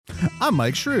I'm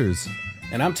Mike Shrews.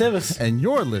 And I'm Tivis. And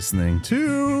you're listening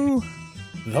to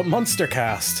The Munster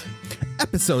Cast.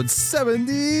 Episode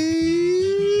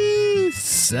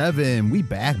 77. We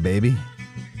back, baby.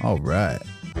 All right.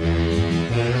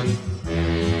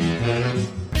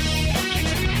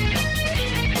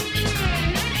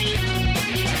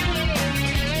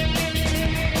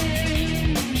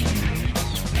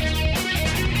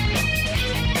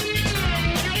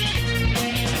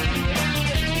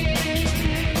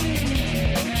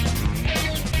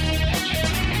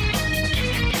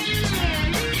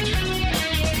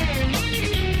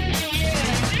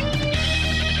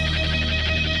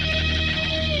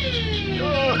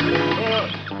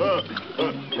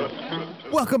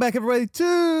 Welcome back, everybody,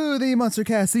 to the Munster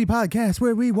Cast, the podcast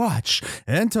where we watch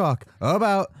and talk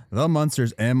about the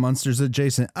Munsters and Munsters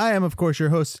adjacent. I am, of course, your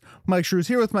host, Mike Shrews,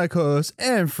 here with my co-host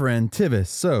and friend, Tivis.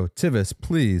 So, Tivis,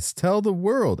 please tell the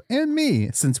world and me,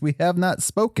 since we have not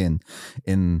spoken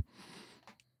in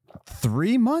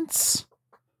 3 months.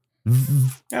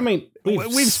 I mean,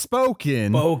 we've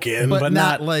spoken, but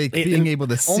not like being able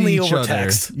to see each other.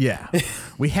 Text. Yeah,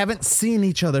 we haven't seen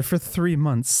each other for 3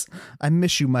 months. I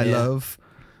miss you, my love.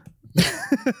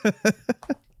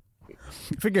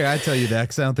 Figure I'd tell you that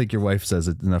because I don't think your wife says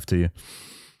it enough to you.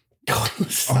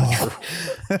 That's not true.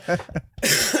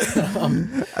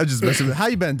 I'm just messing with. How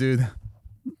you been, dude?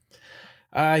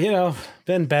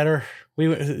 Been better.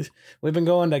 We've been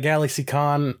going to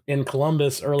GalaxyCon in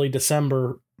Columbus early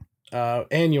December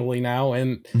annually now,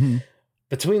 and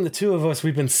between the two of us,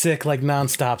 we've been sick like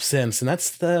nonstop since, and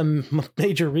that's the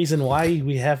major reason why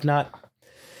we have not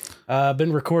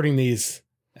been recording these.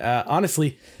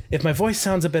 Honestly, if my voice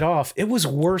sounds a bit off, it was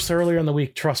worse earlier in the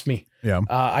week. Trust me. Yeah.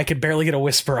 I could barely get a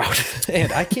whisper out,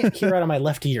 and I can't hear out of my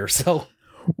left ear. So.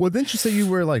 Well, didn't you say you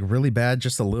were like really bad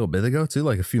just a little bit ago too,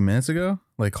 like a few minutes ago?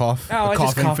 Like cough. Oh, I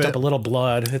just coughed up a little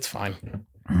blood. It's fine.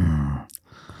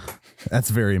 That's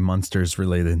very Munsters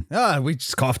related. We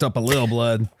just coughed up a little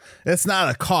blood. It's not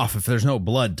a cough if there's no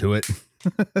blood to it.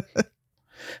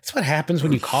 That's what happens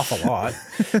when you cough a lot.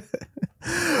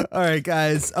 All right,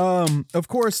 guys. Of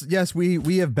course, yes,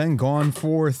 we have been gone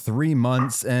for 3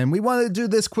 months, and we wanted to do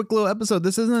this quick little episode.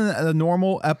 This isn't a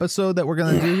normal episode that we're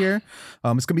going to do here.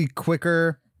 It's going to be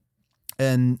quicker,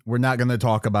 and we're not going to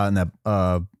talk about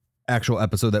an actual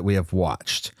episode that we have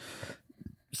watched.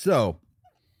 So,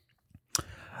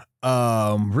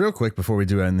 real quick before we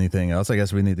do anything else, I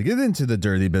guess we need to get into the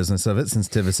dirty business of it since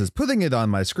Tivis is putting it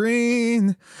on my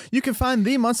screen. You can find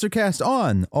the Munstercast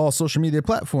on all social media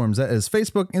platforms. That is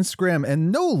Facebook, Instagram,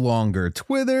 and no longer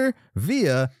Twitter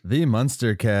via the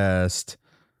Munstercast.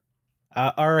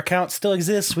 Our account still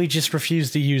exists. We just refuse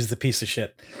to use the piece of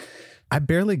shit. I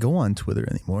barely go on Twitter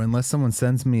anymore unless someone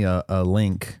sends me a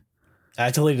link. I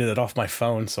deleted it off my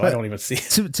phone, so I don't even see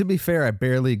it. To be fair, I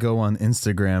barely go on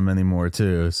Instagram anymore,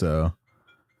 too, so.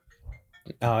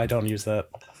 Oh, I don't use that.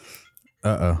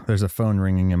 Uh-oh, there's a phone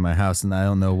ringing in my house, and I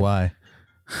don't know why.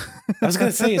 I was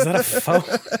going to say, is that a phone?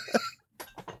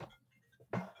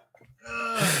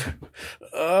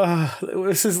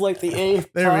 This is like the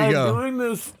 8th time doing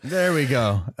this. There we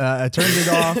go. I turned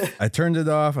it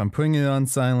off. I'm putting it on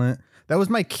silent. That was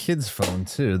my kid's phone,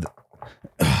 too.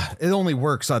 It only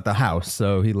works at the house,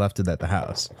 so he left it at the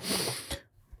house.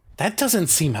 That doesn't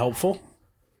seem helpful.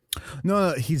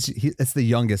 No, it's the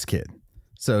youngest kid,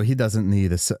 so he doesn't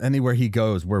need anywhere he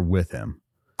goes, we're with him.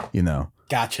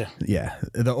 Gotcha. Yeah,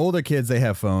 the older kids, they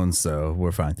have phones, so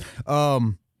we're fine.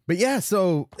 But yeah,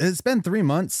 so it's been 3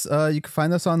 months. You can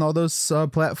find us on all those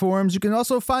platforms. You can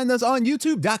also find us on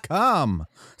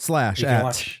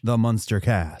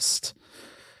youtube.com/@themunstercast.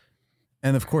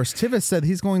 And of course, Tivis said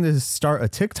he's going to start a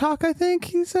TikTok, I think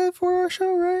he said, for our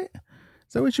show, right?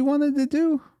 Is that what you wanted to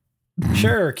do?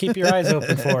 Sure. Keep your eyes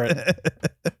open for it.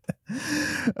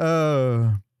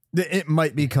 It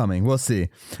might be coming. We'll see.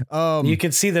 You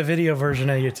can see the video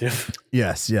version of YouTube.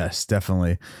 Yes,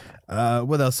 definitely.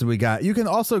 What else do we got? You can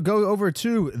also go over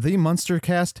to the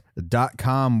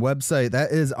munstercast.com website.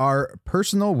 That is our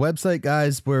personal website,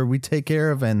 guys, where we take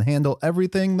care of and handle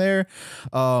everything there.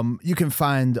 You can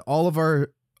find all of our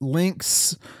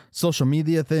links, social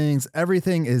media things,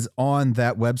 everything is on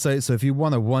that website. So if you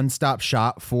want a one-stop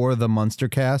shop for the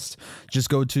Munstercast, just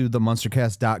go to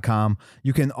themunstercast.com.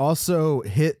 You can also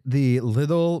hit the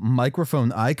little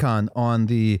microphone icon on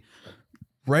the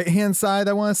right-hand side,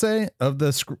 I want to say, of the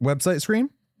website screen.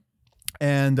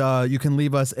 And you can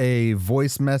leave us a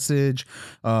voice message,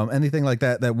 anything like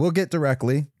that we'll get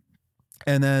directly.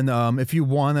 And then if you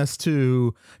want us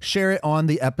to share it on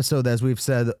the episode, as we've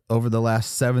said over the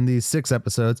last 76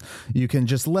 episodes, you can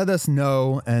just let us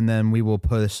know, and then we will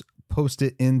post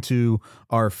it into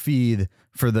our feed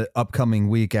for the upcoming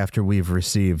week after we've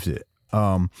received it.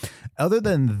 Other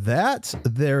than that,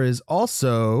 there is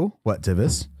also what,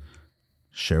 Tivis?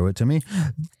 Show it to me.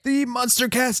 The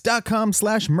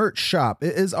monstercast.com/merch shop.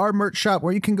 It is our merch shop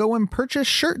where you can go and purchase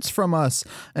shirts from us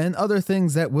and other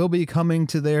things that will be coming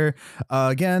to there.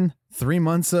 Again, 3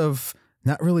 months of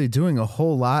not really doing a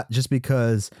whole lot just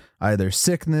because either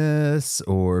sickness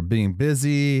or being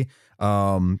busy.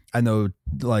 I know,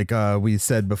 like we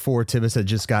said before, Tivis had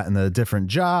just gotten a different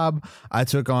job. I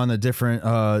took on a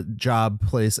different job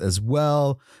place as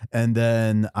well. And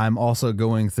then I'm also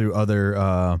going through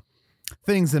other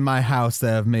things in my house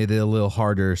that have made it a little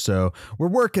harder. So we're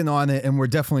working on it, and we're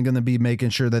definitely going to be making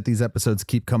sure that these episodes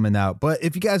keep coming out. But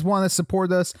if you guys want to support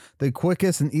us, the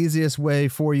quickest and easiest way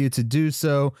for you to do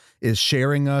so is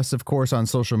sharing us, of course, on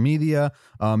social media.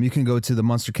 You can go to the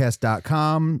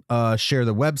monstercast.com, share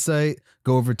the website,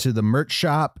 go over to the merch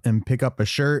shop and pick up a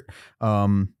shirt,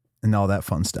 and all that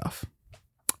fun stuff.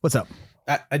 What's up?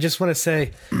 I just want to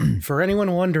say, for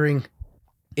anyone wondering,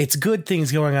 it's good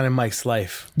things going on in Mike's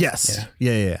life. Yes.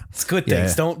 Yeah. It's good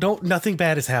things. Yeah. Don't nothing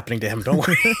bad is happening to him. Don't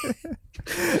worry.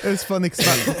 It's funny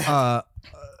because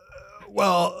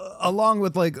well, along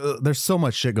with there's so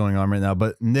much shit going on right now,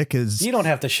 but Nick is. You don't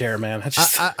have to share, man.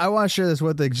 I want to share this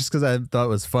one thing just because I thought it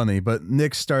was funny. But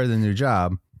Nick started a new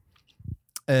job,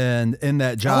 and in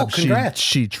that job,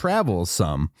 she travels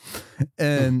some.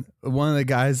 And one of the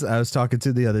guys I was talking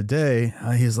to the other day,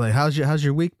 he's like, "How's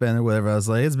your week been?" or whatever. I was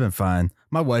like, "It's been fine.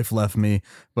 My wife left me,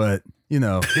 but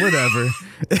whatever."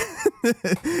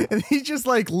 And he just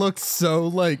looked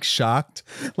so shocked,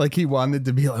 like he wanted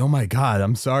to be like, "Oh my God,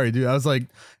 I'm sorry, dude." I was like,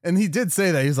 and he did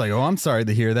say that. He's like, "Oh, I'm sorry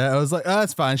to hear that." I was like, "Oh,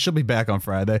 that's fine. She'll be back on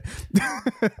Friday."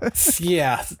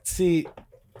 Yeah. See,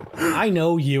 I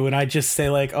know you, and I just say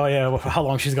 "Oh yeah, well, how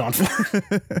long she's gone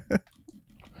for?"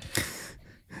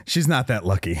 She's not that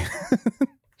lucky.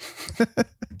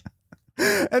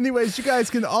 Anyways, you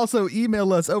guys can also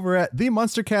email us over at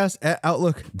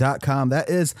themunstercast@outlook.com. That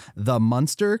is the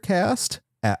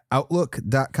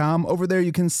monstercast@outlook.com. Over there,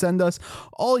 you can send us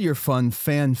all your fun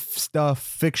fan stuff,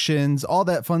 fictions, all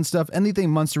that fun stuff, anything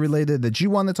Munster related that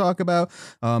you want to talk about.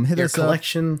 Hit us up.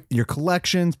 Your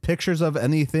collections, pictures of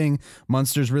anything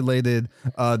Munsters related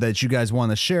that you guys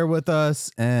want to share with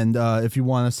us. And if you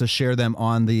want us to share them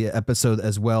on the episode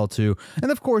as well, too.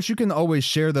 And of course, you can always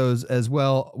share those as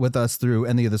well with us through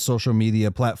any of the social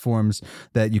media platforms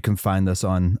that you can find us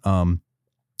on.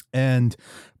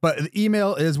 But the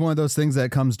email is one of those things that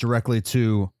comes directly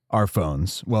to our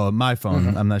phones. Well, my phone.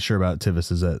 Mm-hmm. I'm not sure about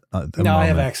Tivis's at the moment. I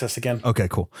have access again. Okay,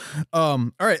 cool.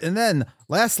 All right. And then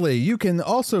lastly, you can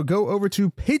also go over to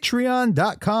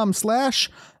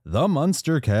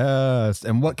patreon.com/themunstercast.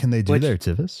 And what can they do there,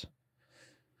 Tivis?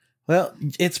 Well,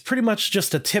 it's pretty much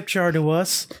just a tip jar to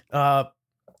us.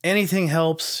 Anything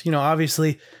helps,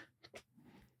 obviously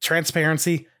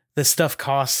transparency. This stuff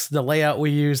costs, the layout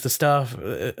we use, the stuff,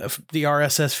 the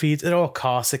RSS feeds, it all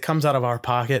costs. It comes out of our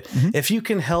pocket. Mm-hmm. If you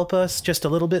can help us just a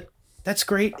little bit, that's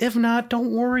great. If not,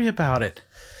 don't worry about it.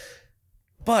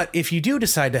 But if you do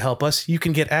decide to help us, you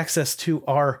can get access to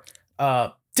our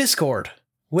Discord,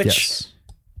 which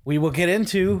we will get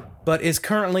into, but is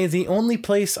currently the only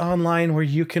place online where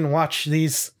you can watch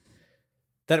these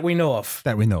that we know of.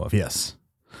 That we know of, yes.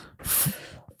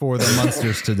 For the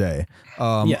Munsters today.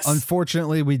 Yes.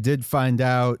 Unfortunately, we did find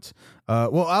out.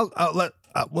 We'll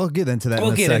get into that.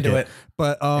 We'll get second. Into it.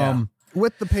 But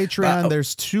with the Patreon,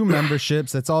 there's 2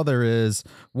 memberships. That's all there is.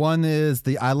 One is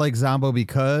the I Like Zombo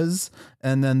Because,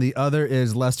 and then the other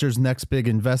is Lester's Next Big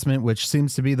Investment, which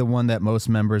seems to be the one that most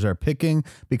members are picking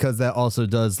because that also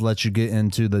does let you get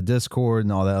into the Discord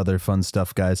and all that other fun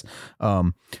stuff, guys.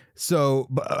 So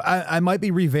I might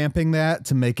be revamping that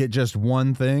to make it just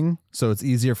one thing, so it's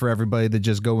easier for everybody to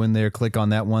just go in there, click on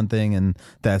that one thing, and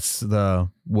that's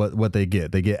what they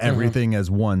get. They get everything as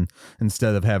one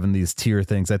instead of having these tier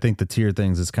things. I think the tier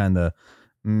things is kind of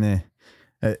meh.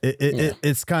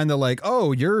 It's kind of like,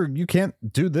 oh, you can't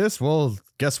do this. Well,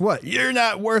 guess what? You're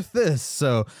not worth this.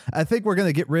 So I think we're going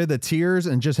to get rid of the tiers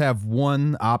and just have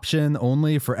one option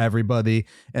only for everybody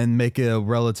and make it a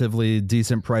relatively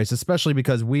decent price, especially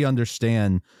because we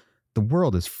understand the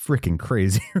world is freaking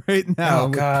crazy right now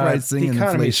with pricing and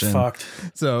inflation. Fucked.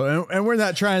 So, and we're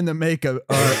not trying to make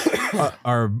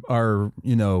our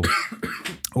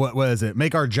what is it?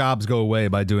 Make our jobs go away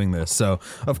by doing this. So,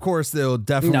 of course, they'll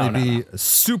definitely be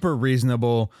super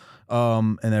reasonable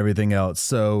and everything else.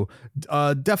 So,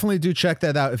 definitely do check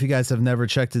that out. If you guys have never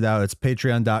checked it out, it's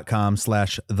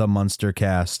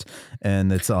patreon.com/themunstercast,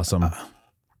 and it's awesome.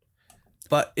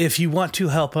 But if you want to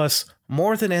help us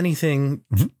more than anything,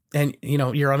 and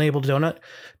you're unable to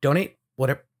donate,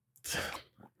 whatever.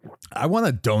 I want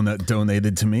a donut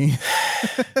donated to me.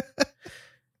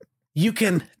 You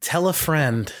can tell a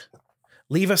friend,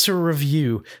 leave us a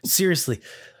review. Seriously,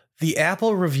 the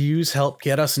Apple reviews help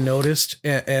get us noticed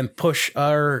and push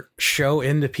our show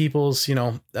into people's,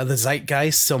 the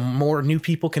zeitgeist, so more new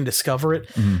people can discover it.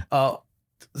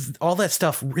 All that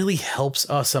stuff really helps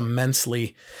us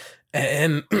immensely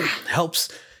and helps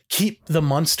keep the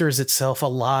Munsters itself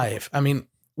alive. I mean,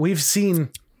 we've seen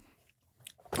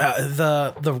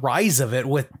the rise of it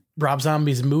with Rob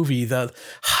Zombie's movie, the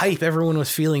hype everyone was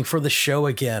feeling for the show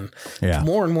again. Yeah.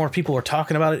 More and more people were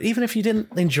talking about it. Even if you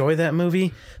didn't enjoy that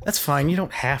movie, that's fine. You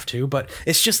don't have to, but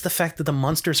it's just the fact that the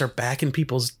Munsters are back in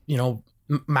people's,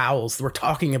 mouths. We're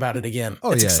talking about it again.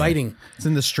 It's exciting. It's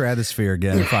in the stratosphere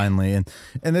again, finally. And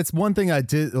it's one thing I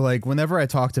did, like, whenever I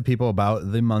talk to people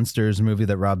about the Munsters movie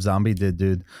that Rob Zombie did,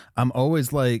 dude, I'm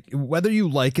always like, whether you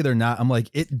like it or not, I'm like,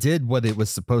 it did what it was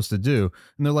supposed to do.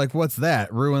 And they're like, what's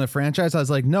that? Ruin the franchise? I was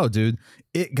like, no, dude,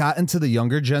 it got into the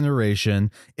younger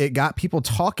generation. It got people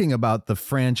talking about the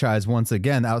franchise once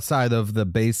again, outside of the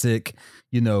basic,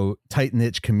 tight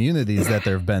niche communities that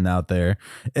there have been out there.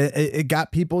 It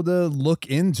got people to look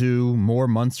into more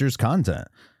Munsters content.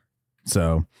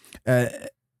 So,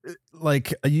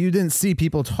 like, you didn't see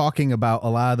people talking about a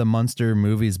lot of the Munster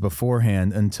movies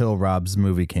beforehand until Rob's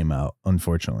movie came out,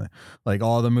 unfortunately. Like,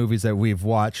 all the movies that we've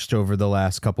watched over the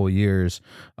last couple of years,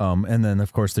 and then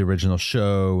of course the original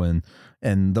show and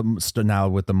now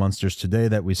with the Munsters today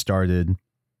that we started.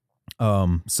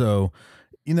 So,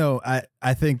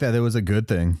 I think that it was a good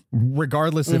thing,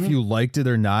 regardless if you liked it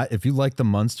or not. If you like the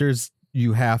Munsters,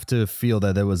 you have to feel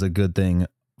that it was a good thing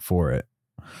for it.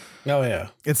 Oh yeah.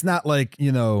 It's not like,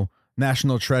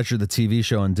 National Treasure, the TV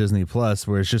show on Disney Plus,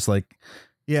 where it's just like,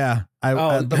 yeah,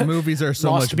 the movies are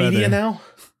so much better. Media now?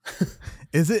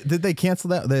 Is it? Did they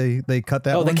cancel that? They cut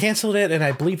that? Oh, they canceled it, and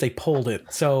I believe they pulled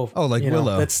it. So,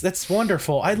 Willow. That's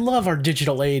wonderful. I love our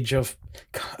digital age of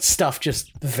stuff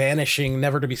just vanishing,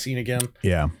 never to be seen again.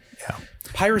 Yeah.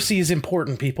 Piracy is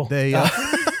important, people. They,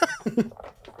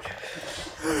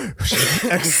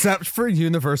 except for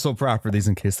Universal properties,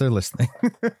 in case they're listening.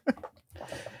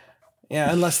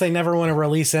 Yeah, unless they never want to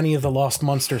release any of the Lost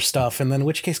Munster stuff, and then in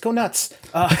which case, go nuts.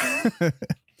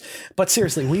 But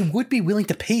seriously, we would be willing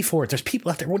to pay for it. There's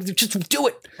people out there who just do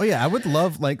it. Oh yeah, I would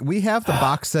love, like, we have the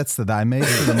box sets that I made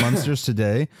for the Munsters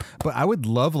today, but I would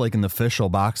love like an official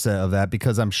box set of that,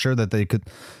 because I'm sure that they could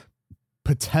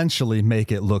potentially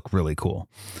make it look really cool.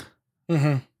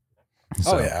 So,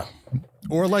 oh yeah.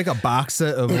 Or like a box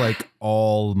set of like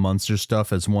all Munster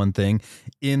stuff as one thing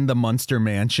in the Munster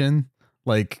Mansion.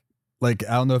 Like I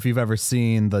don't know if you've ever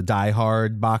seen the Die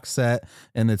Hard box set,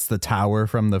 and it's the tower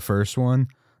from the first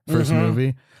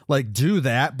movie. Like, do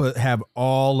that, but have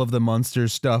all of the Munster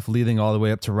stuff leading all the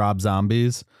way up to Rob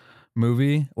Zombie's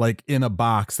movie, like in a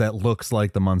box that looks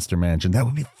like the Munster Mansion. That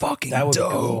would be fucking dope. Be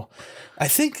cool. I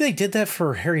think they did that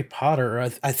for Harry Potter.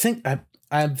 I think I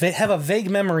have a vague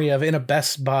memory of in a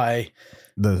Best Buy.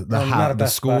 The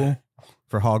school Buy.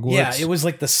 For Hogwarts. Yeah, it was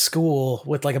like the school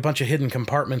with like a bunch of hidden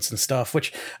compartments and stuff,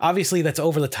 which obviously that's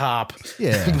over the top.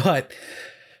 Yeah. But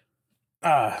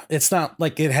it's not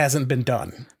like it hasn't been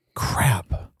done.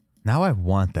 Crap. Now I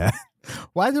want that.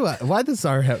 Why does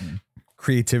our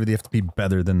creativity have to be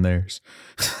better than theirs?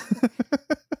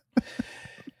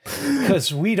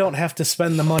 Because we don't have to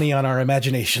spend the money on our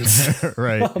imaginations.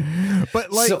 Right.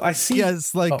 But like, so I see.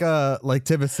 Yes, like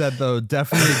Tibbet said, though,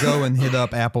 definitely go and hit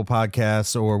up Apple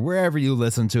Podcasts or wherever you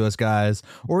listen to us, guys,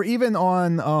 or even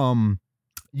on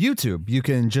YouTube. You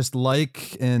can just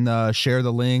like and share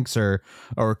the links or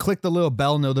click the little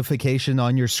bell notification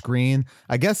on your screen.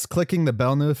 I guess clicking the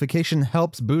bell notification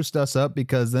helps boost us up,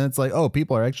 because then it's like, oh,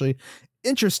 people are actually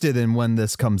interested in when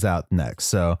this comes out next.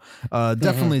 So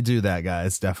definitely do that,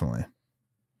 guys. Definitely.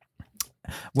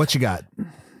 What you got?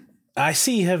 I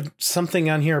see you have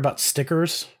something on here about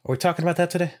stickers. Are we talking about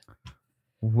that today?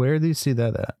 Where do you see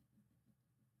that at?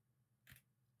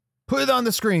 Put it on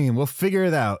the screen. We'll figure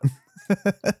it out. All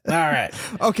right.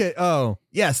 Okay. Oh,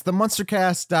 yes. The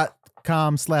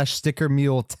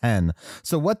monstercast.com/stickermule10.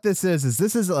 So what this is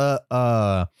this is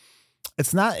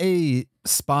it's not a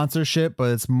sponsorship,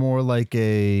 but it's more like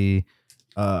a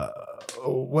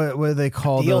what do they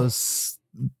call deal? Those?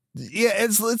 Yeah,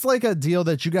 it's like a deal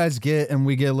that you guys get, and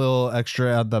we get a little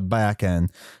extra at the back end.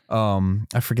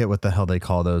 I forget what the hell they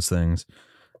call those things.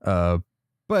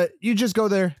 But you just go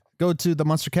there. Go to the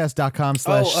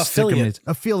monstercast.com/affiliate.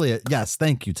 Affiliate. Yes.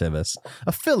 Thank you, Tivis.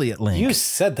 Affiliate link. You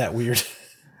said that weird.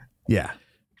 Yeah.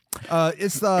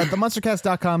 It's the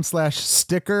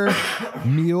themonstercast.com/sticker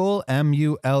mule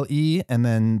MULE, and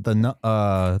then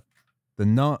the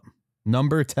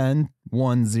number 1010.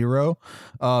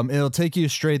 It'll take you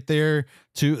straight there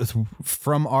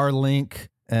from our link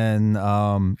and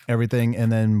everything,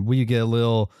 and then we get a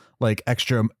little like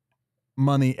extra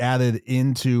money added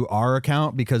into our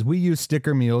account because we use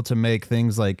Sticker Mule to make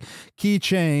things like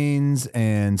keychains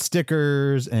and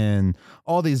stickers and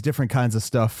all these different kinds of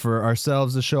stuff for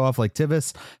ourselves to show off. Like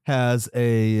Tivis has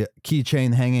a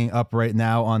keychain hanging up right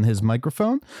now on his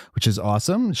microphone, which is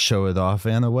awesome. Show it off,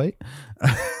 Anna White.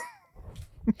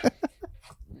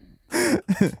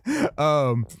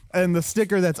 And the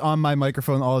sticker that's on my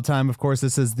microphone all the time, of course,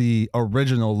 this is the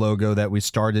original logo that we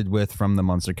started with from the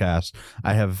Munster Cast.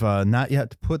 I have not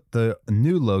yet put the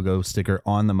new logo sticker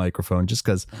on the microphone just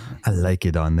because I like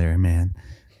it on there, man.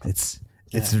 It's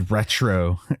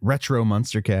retro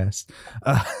Munster Cast.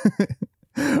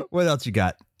 What else you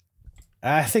got?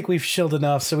 I think we've shilled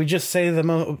enough, so we just say the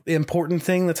most important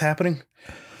thing that's happening.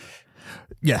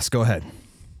 Yes, go ahead.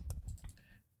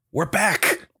 We're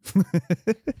back.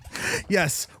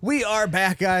 Yes, we are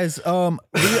back, guys. We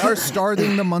are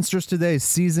starting the Munsters Today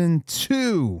season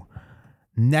 2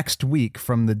 next week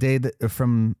from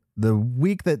the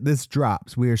week that this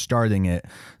drops. We are starting it,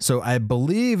 so I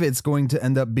believe it's going to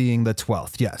end up being the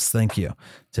 12th. Yes, thank you,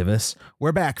 Tivis.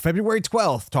 We're back February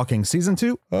 12th, talking season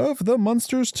 2 of the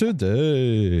Munsters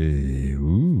Today.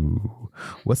 Ooh,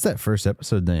 what's that first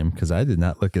episode name? Because I did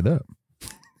not look it up.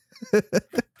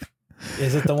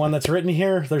 Is it the one that's written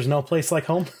here? There's no place like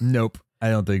home? Nope, I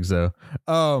don't think so.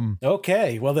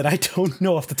 Okay, well then I don't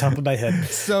know off the top of my head.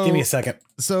 So give me a second.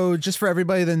 So just for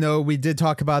everybody to know, we did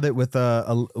talk about it with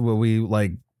we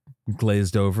like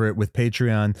glazed over it with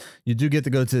Patreon. You do get to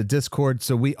go to the Discord,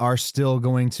 so we are still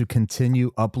going to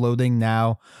continue uploading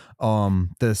now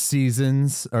the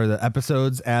seasons or the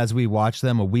episodes as we watch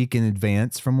them a week in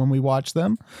advance from when we watch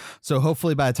them. So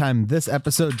hopefully by the time this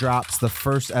episode drops, the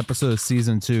first episode of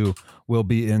season 2 will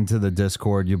be into the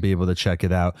Discord. You'll be able to check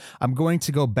it out. I'm going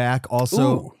to go back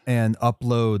also and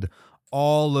upload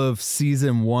all of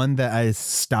season 1 that I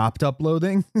stopped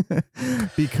uploading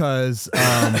because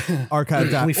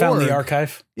archive.org. We found the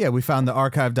archive. Yeah, we found the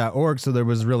archive.org, so there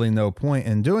was really no point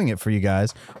in doing it for you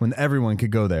guys when everyone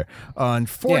could go there.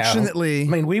 Unfortunately, I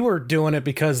mean, we were doing it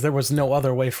because there was no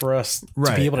other way for us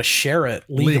to be able to share it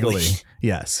legally.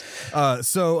 Yes.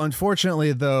 So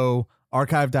unfortunately, though,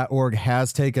 archive.org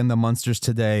has taken the Munsters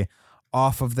Today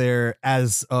off of there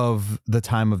as of the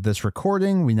time of this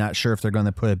recording. We're not sure if they're going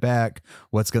to put it back,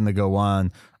 what's going to go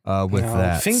on with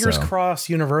that. Fingers crossed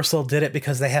Universal did it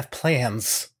because they have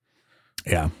plans.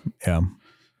 Yeah.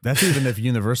 That's even if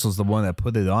Universal's the one that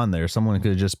put it on there. Someone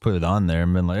could have just put it on there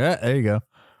and been like, there you go.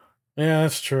 Yeah,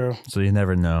 that's true. So you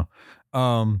never know.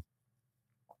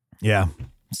 Yeah.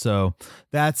 So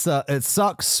that's it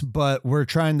sucks, but we're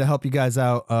trying to help you guys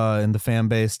out in the fan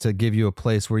base to give you a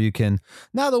place where you can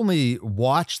not only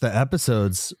watch the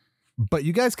episodes, but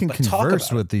you guys can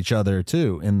converse with each other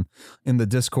too in the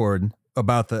Discord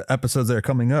about the episodes that are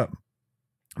coming up.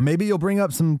 Maybe you'll bring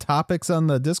up some topics on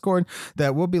the Discord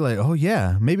that we'll be like, oh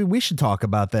yeah, maybe we should talk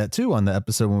about that too on the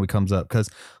episode when it comes up. Because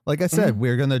like I said,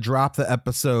 we're going to drop the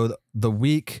episode the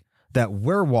week that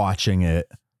we're watching it,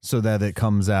 so that it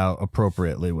comes out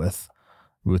appropriately with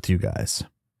you guys.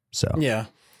 So yeah.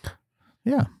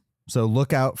 So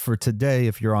look out for today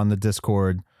if you're on the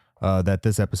Discord that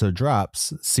this episode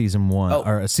drops. Season 1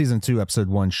 or season 2, episode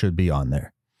 1 should be on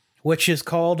there, which is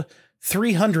called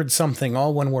 300 something,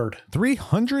 all one word.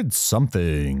 300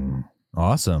 something.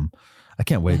 Awesome. I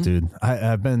can't wait, dude.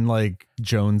 I've been like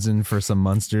jonesing for some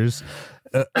Munsters.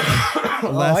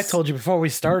 I told you before we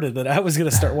started that I was going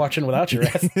to start watching without your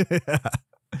ass. Yeah.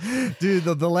 Dude,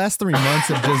 the last 3 months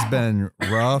have just been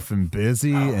rough and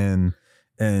busy and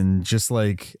just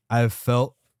like I've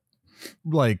felt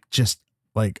like just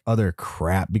like other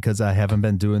crap because I haven't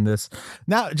been doing this,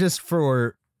 not just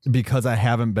because I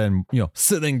haven't been,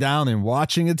 sitting down and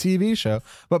watching a TV show,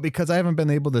 but because I haven't been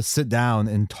able to sit down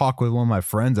and talk with one of my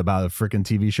friends about a freaking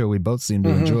TV show we both seem to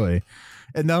enjoy.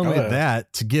 And not only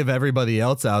that, to give everybody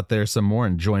else out there some more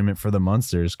enjoyment for the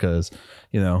Munsters, because,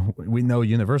 we know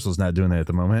Universal's not doing it at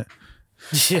the moment.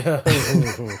 Yeah.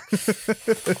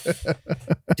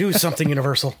 Do something,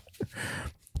 Universal.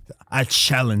 I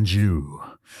challenge you.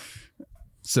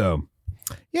 So,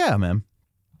 yeah, man.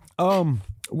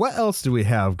 What else do we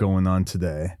have going on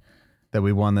today that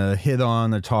we want to hit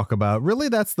on or talk about? Really,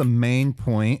 that's the main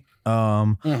point.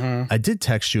 I did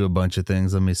text you a bunch of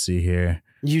things. Let me see here.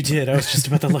 You did. I was just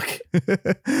about to look.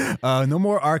 No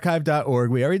more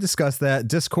archive.org. We already discussed that.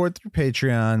 Discord through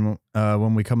Patreon.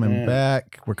 When we coming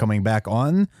back, we're coming back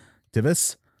on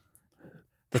Divis.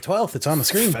 The 12th. It's on the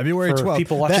screen. February 12th.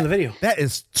 People watching the video. That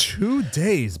is 2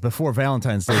 days before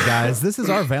Valentine's Day, guys. This is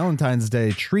our Valentine's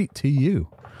Day treat to you.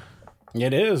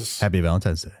 It is. Happy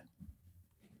Valentine's Day.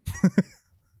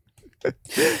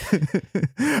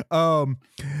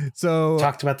 So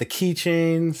talked about the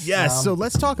keychains. Yes. So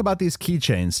let's talk about these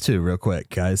keychains too, real quick,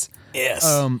 guys. Yes.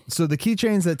 So the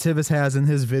keychains that Tivis has in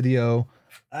his video,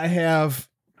 I have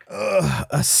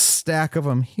a stack of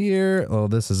them here. Oh,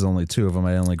 this is only 2 of them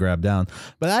I only grabbed down,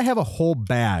 but I have a whole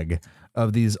bag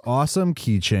of these awesome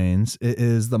keychains. It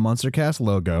is the Munstercast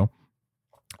logo,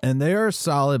 and they are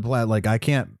solid like I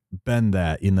can't bend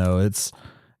that,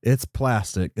 it's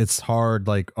plastic. It's hard,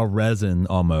 like a resin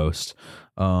almost.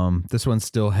 This one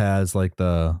still has like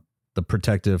the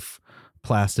protective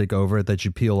plastic over it that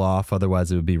you peel off.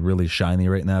 Otherwise it would be really shiny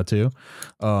right now too.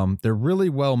 They're really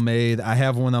well made. I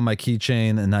have one on my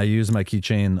keychain, and I use my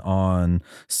keychain on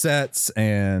sets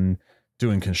and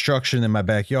doing construction in my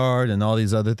backyard and all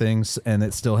these other things. And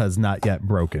it still has not yet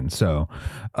broken. So,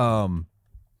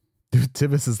 dude,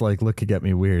 Tivis is like looking at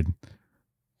me weird.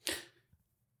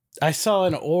 I saw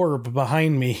an orb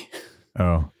behind me.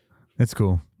 Oh, it's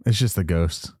cool. It's just the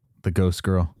ghost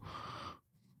girl.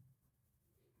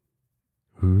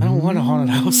 I don't want a haunted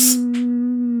house.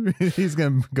 He's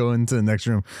going to go into the next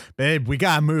room. Babe, we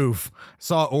got to move.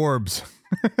 Saw orbs.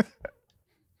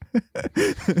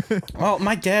 Well,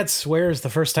 my dad swears the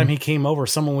first time he came over,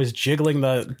 someone was jiggling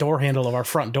the door handle of our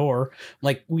front door.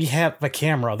 Like, we have a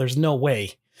camera. There's no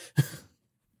way.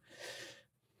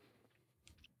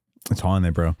 It's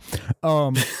haunted, bro.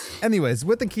 Anyways,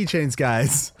 with the keychains,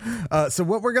 guys. So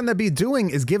what we're going to be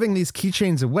doing is giving these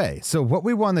keychains away. So what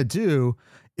we want to do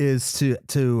is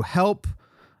to help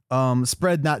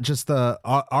spread not just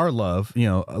our love,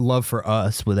 love for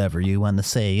us, whatever you want to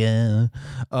say,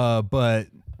 but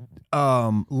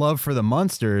love for the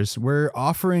Munsters. We're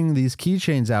offering these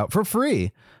keychains out for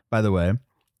free, by the way,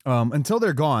 until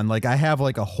they're gone. Like, I have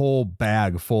like a whole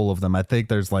bag full of them. I think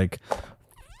there's like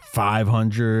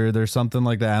 500 or something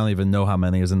like that. I don't even know how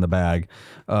many is in the bag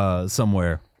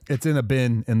somewhere. It's in a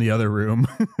bin in the other room.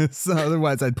 So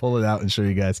otherwise I'd pull it out and show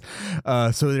you guys.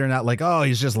 So they're not like, oh,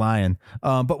 he's just lying.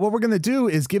 But what we're going to do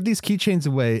is give these keychains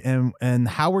away. And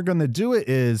how we're going to do it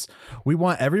is we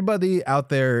want everybody out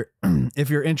there, if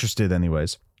you're interested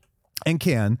anyways, and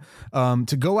can,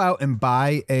 to go out and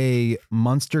buy a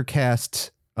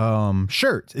Munstercast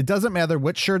shirt. It doesn't matter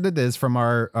which shirt it is from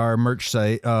our merch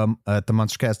site at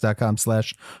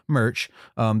themunstercast.com/merch.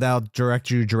 That'll direct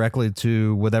you directly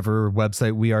to whatever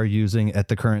website we are using at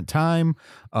the current time.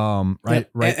 Right.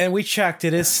 And we checked.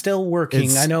 It is still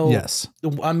working. I know yes.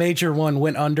 A major one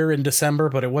went under in December,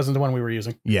 but it wasn't the one we were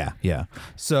using. Yeah.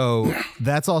 So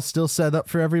that's all still set up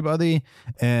for everybody.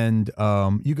 And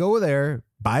you go there,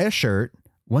 buy a shirt.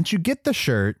 Once you get the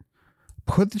shirt,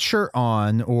 put the shirt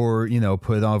on, or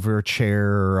put it over a chair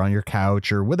or on your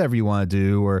couch or whatever you want to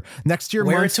do, or next to your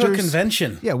wear Munsters. It to a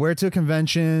convention. Yeah, wear it to a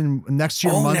convention, next to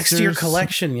your Munsters, next to your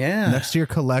collection. Yeah, next to your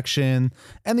collection,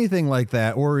 anything like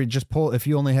that. Or just pull, if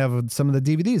you only have some of the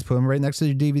DVDs, put them right next to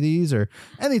your DVDs or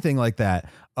anything like that.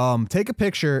 Take a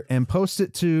picture and post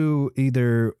it to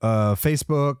either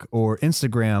Facebook or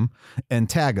Instagram and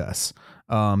tag us.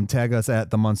 Tag us at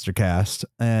the Munstercast,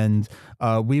 and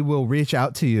we will reach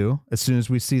out to you as soon as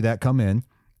we see that come in,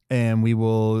 and we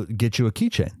will get you a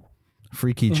keychain,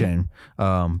 free keychain.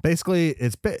 Mm-hmm. Basically,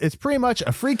 it's pretty much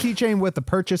a free keychain with the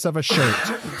purchase of a shirt.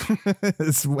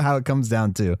 That's how it comes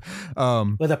down to.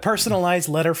 With a personalized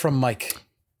letter from Mike.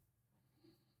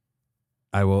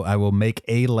 I will make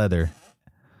a letter.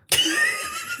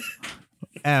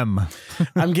 M.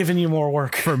 I'm giving you more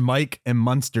work for Mike and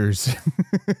Munsters.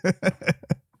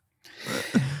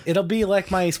 It'll be like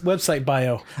my website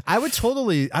bio. I would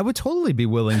totally be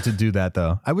willing to do that,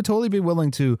 though. I would totally be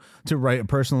willing to write a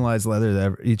personalized letter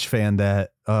to each fan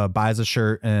that buys a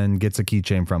shirt and gets a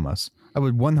keychain from us. I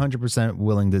would 100%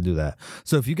 willing to do that.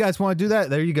 So if you guys want to do that,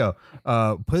 there you go.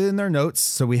 Put it in their notes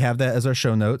so we have that as our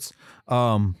show notes.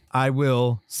 I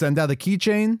will send out a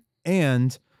keychain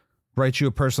and write you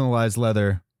a personalized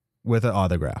letter with an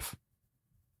autograph.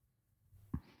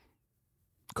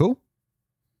 Cool?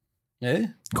 Yeah.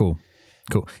 Cool.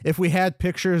 Cool. If we had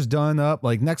pictures done up,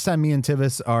 like next time me and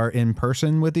Tivis are in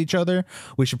person with each other,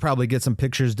 we should probably get some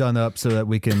pictures done up so that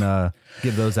we can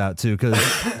give those out too. Because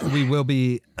we will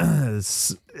be.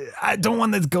 I don't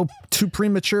want to go too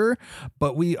premature,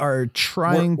 but we are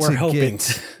trying we're to hoping.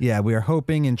 we are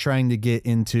hoping and trying to get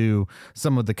into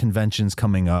some of the conventions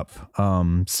coming up.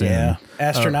 Soon. Yeah,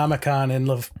 Astronomicon in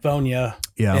Livonia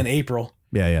in April.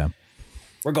 Yeah.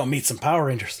 We're gonna meet some Power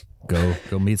Rangers. Go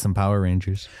meet some Power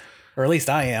Rangers. Or at least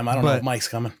I am. I don't know if Mike's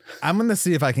coming. I'm going to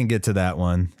see if I can get to that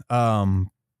one.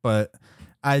 But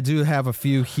I do have a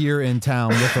few here in town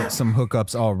with some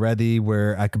hookups already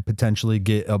where I could potentially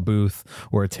get a booth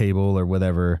or a table or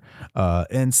whatever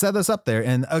and set us up there.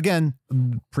 And again,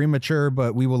 premature,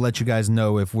 but we will let you guys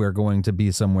know if we're going to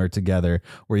be somewhere together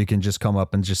where you can just come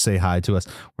up and just say hi to us.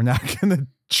 We're not going to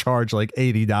charge like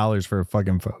 $80 for a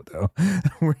fucking photo.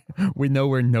 We know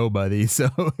we're nobody, so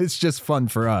it's just fun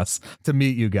for us to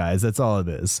meet you guys. That's all it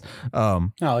is.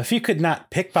 If you could not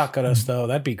pickpocket us though,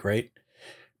 that'd be great.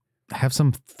 Have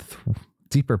some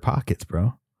deeper pockets,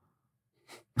 bro.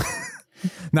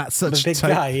 Not such a big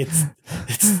guy.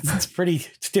 It's pretty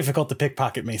difficult to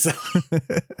pickpocket me. So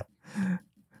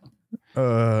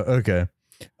okay.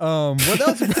 What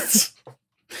else?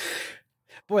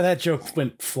 Boy, that joke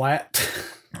went flat.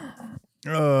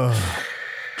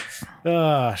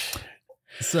 Gosh.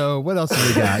 So what else do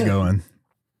we got going?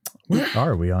 What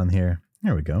are we on here?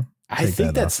 There we go. I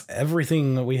think that's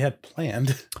everything that we had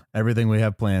planned. Everything we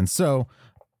have planned. So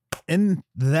in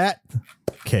that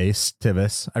case,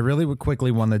 Tivis, I really would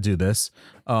quickly want to do this.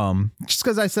 Just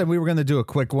because I said we were going to do a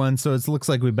quick one. So it looks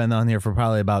like we've been on here for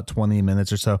probably about 20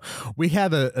 minutes or so. We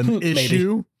had an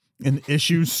issue. An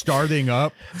issue starting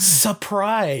up.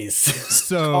 Surprise.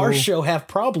 So our show have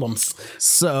problems.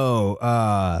 So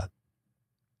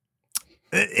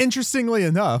interestingly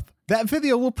enough, that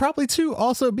video will probably too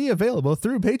also be available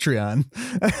through Patreon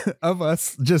of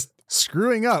us just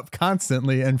screwing up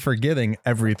constantly and forgetting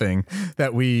everything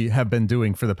that we have been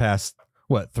doing for the past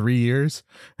 3 years.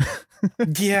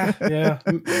 Yeah.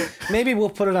 Maybe we'll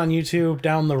put it on YouTube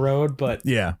down the road, but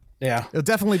yeah, it'll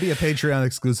definitely be a Patreon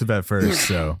exclusive at first.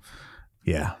 So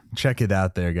yeah, check it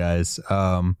out there, guys.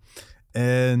 And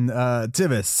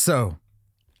Tivis, so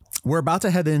we're about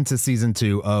to head into season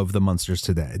 2 of the Munsters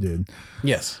today, dude.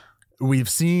 Yes. We've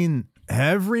seen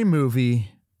every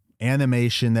movie,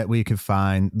 animation that we could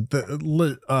find.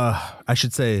 I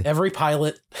should say every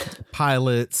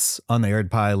pilots, unaired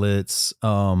pilots,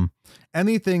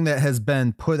 anything that has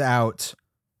been put out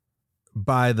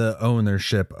by the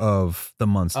ownership of the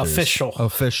Munsters.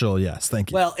 Official. Yes.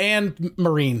 Thank you. Well, and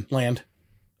Marine Land.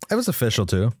 It was official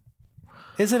too.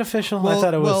 Is it official? I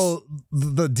thought it was. Well,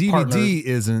 the DVD partnered.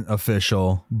 Isn't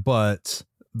official, but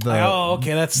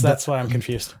okay. That's why I'm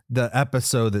confused. The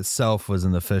episode itself was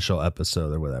an official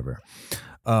episode or whatever.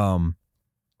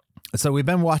 So we've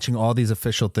been watching all these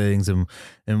official things and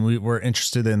we were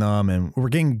interested in them and we're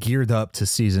getting geared up to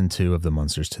season 2 of the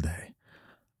Munsters today.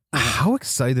 How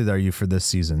excited are you for this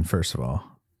season, first of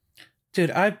all?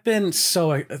 Dude, I've been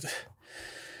so...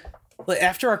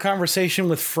 After our conversation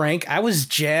with Frank, I was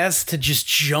jazzed to just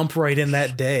jump right in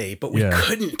that day, but we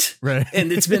couldn't. Right.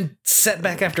 And it's been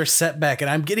setback after setback, and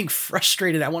I'm getting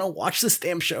frustrated. I want to watch this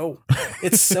damn show.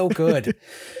 It's so good.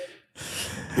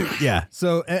 Yeah.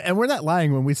 So, and we're not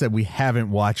lying when we said we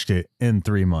haven't watched it in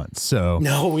 3 months. So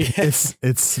no, we haven't.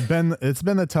 It's been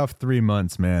a tough 3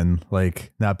 months, man.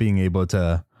 Like not being able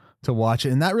to watch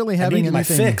it and not really having anything.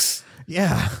 My fix.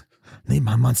 Yeah. Need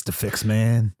my Munster fix,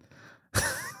 man.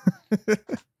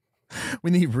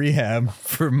 We need rehab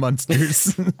for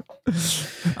Munsters.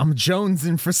 I'm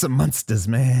jonesing for some Munsters,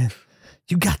 man.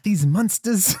 You got these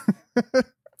Munsters?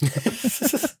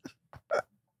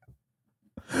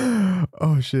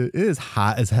 Oh shit. It is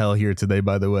hot as hell here today,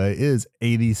 by the way. It is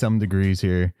 80 some degrees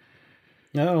here.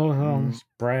 No,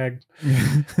 brag.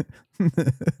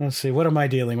 Let's see. What am I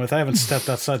dealing with? I haven't stepped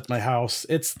outside my house.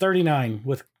 It's 39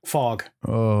 with fog.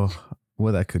 Oh,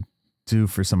 what I could do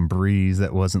for some breeze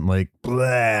that wasn't like,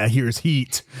 blah, here's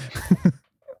heat.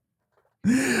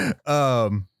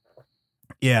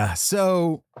 Yeah.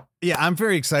 So yeah, I'm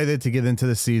very excited to get into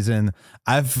the season.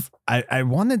 I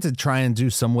wanted to try and do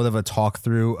somewhat of a talk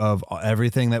through of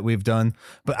everything that we've done,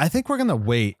 but I think we're going to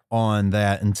wait on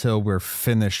that until we're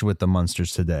finished with the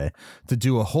Munsters today to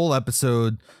do a whole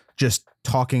episode just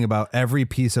talking about every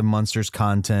piece of Munsters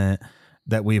content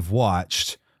that we've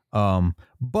watched.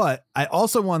 But I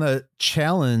also want to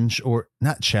challenge, or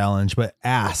not challenge, but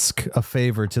ask a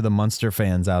favor to the Munster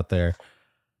fans out there.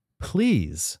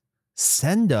 Please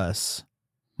send us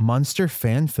Munster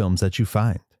fan films that you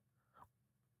find.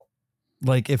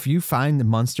 Like if you find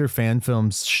Munster fan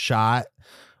films shot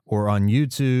or on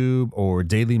YouTube or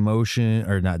Daily Motion,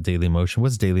 or not Daily Motion.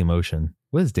 What's Daily Motion?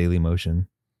 What is Daily Motion?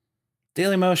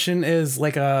 Daily Motion is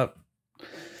like a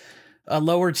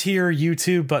lower tier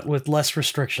YouTube, but with less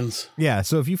restrictions. Yeah.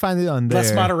 So if you find it on there,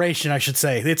 less moderation, I should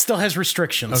say. It still has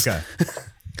restrictions. Okay.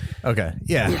 Okay.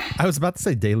 Yeah. I was about to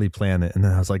say Daily Planet, and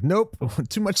then I was like, nope,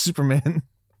 too much Superman.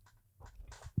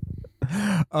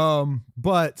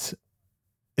 But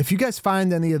if you guys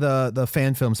find any of the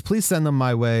fan films, please send them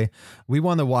my way. We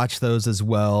want to watch those as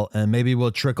well, and maybe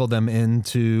we'll trickle them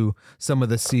into some of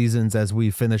the seasons as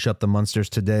we finish up the Munsters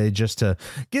today, just to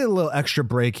get a little extra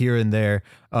break here and there.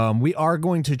 We are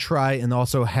going to try and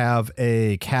also have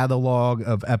a catalog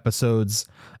of episodes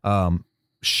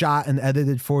shot and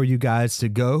edited for you guys to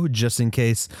go, just in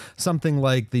case something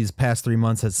like these past 3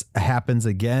 months happens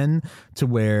again, to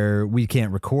where we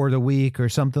can't record a week or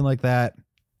something like that.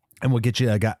 And we'll get you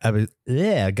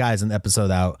guys an episode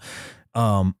out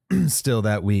still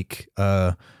that week.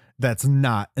 That's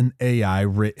not an AI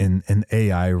written and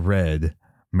AI read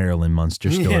Marilyn Munster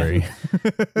story.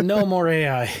 No more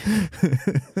AI.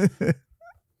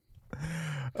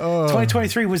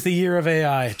 2023 was the year of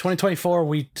AI. 2024,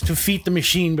 we defeat the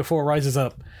machine before it rises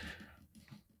up.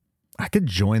 I could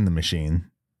join the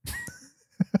machine.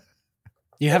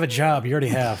 You have a job. You already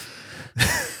have.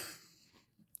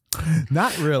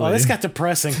 Not really. Oh, this got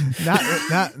depressing.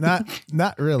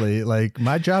 Not really. Like,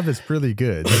 my job is pretty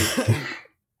good.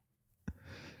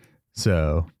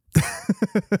 So.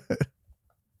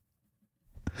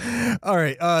 All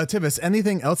right, Tibbs,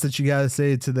 anything else that you gotta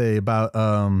say today about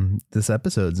this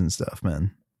episodes and stuff,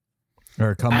 man?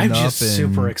 Or coming up? I'm just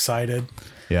super excited.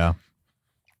 Yeah.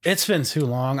 It's been too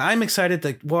long. I'm excited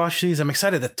to watch these. I'm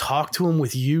excited to talk to them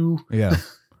with you. Yeah.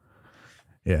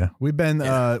 Yeah. We've been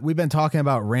talking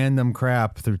about random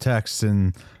crap through text,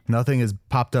 and nothing has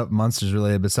popped up Munsters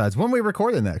related besides when we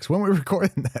record it next. You want to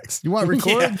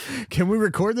record? Yeah. Can we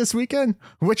record this weekend?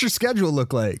 What's your schedule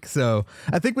look like? So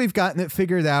I think we've gotten it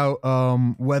figured out,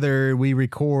 whether we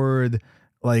record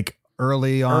like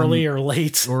early or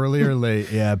late.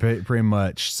 Yeah, pretty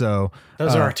much. So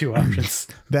those are our two options.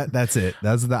 That's it.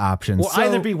 Those are the options. We'll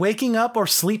either be waking up or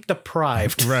sleep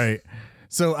deprived. Right.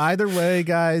 So either way,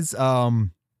 guys,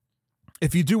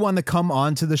 if you do want to come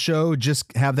on to the show,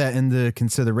 just have that into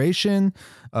consideration.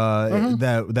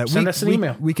 That send us an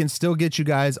email. We can still get you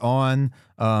guys on.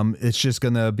 It's just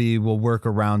gonna be, we'll work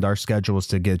around our schedules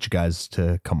to get you guys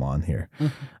to come on here.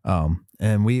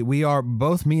 And we are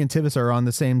both, me and Tibbs are on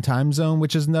the same time zone,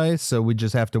 which is nice. So we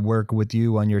just have to work with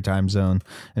you on your time zone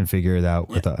and figure it out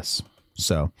with us.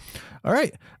 So, all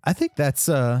right, I think that's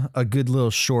a good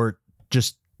little short,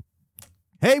 just,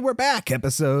 hey, we're back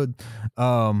episode.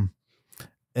 Yeah,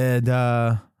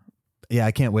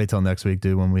 I can't wait till next week,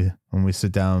 dude, when we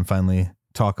sit down and finally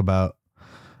talk about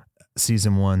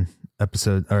season 1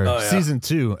 episode, or season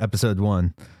 2 episode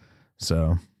 1.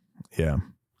 So yeah,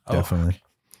 definitely.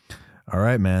 All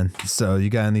right, man. So you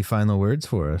got any final words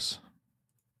for us?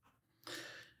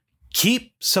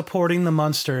 Keep supporting the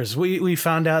Munsters. We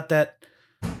found out that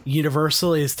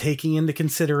Universal is taking into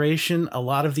consideration a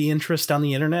lot of the interest on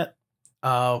the internet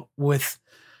with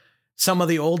some of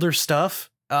the older stuff.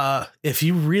 If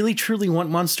you really truly want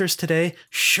Munsters today,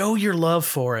 show your love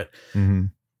for it. Mm-hmm.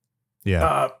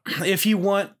 Yeah. If you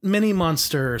want mini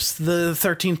Munsters, the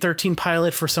 1313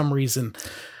 pilot for some reason,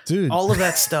 dude, all of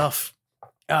that stuff,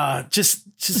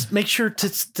 just make sure to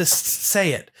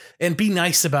say it and be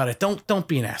nice about it. Don't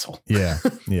be an asshole. Yeah.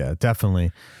 Yeah,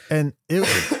 definitely. And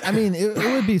it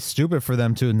would be stupid for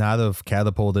them to not have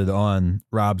catapulted on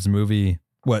Rob's movie.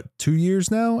 What, 2 years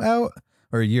now out?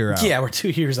 Or a year out? Yeah, we're 2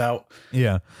 years out.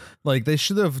 Yeah. Like, they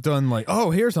should have done like,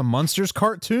 oh, here's a Munsters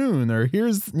cartoon, or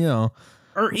here's,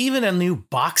 or even a new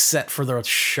box set for the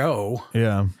show.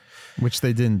 Yeah. Which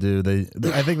they didn't do.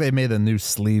 I think they made a new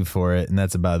sleeve for it, and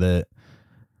that's about it.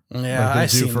 Yeah,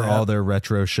 like they do for all their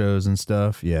retro shows and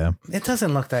stuff. Yeah. It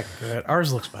doesn't look that good.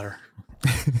 Ours looks better.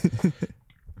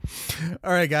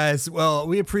 All right, guys. Well,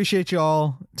 we appreciate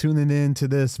y'all tuning in to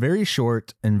this very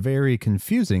short and very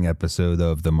confusing episode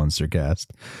of the Munster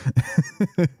Cast.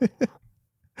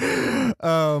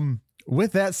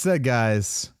 With that said,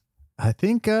 guys, I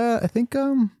think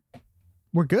we're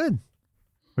good.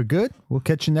 We're good. We'll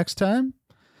catch you next time.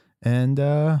 And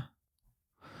how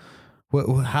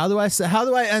do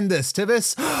I end this,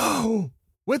 Tibbs?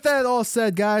 With that all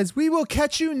said, guys, we will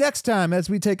catch you next time as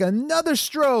we take another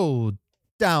stroll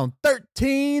down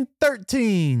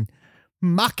 1313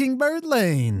 Mockingbird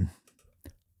Lane.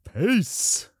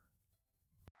 Peace.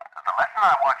 The lesson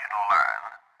I want you to learn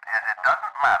is it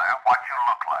doesn't matter what you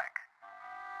look like.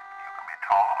 You can be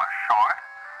tall or short,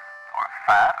 or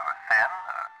fat or thin,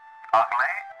 or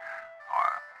ugly,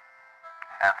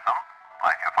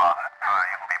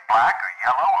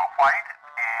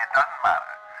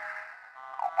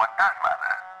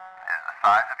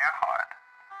 size of your heart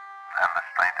and the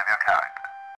strength of your character.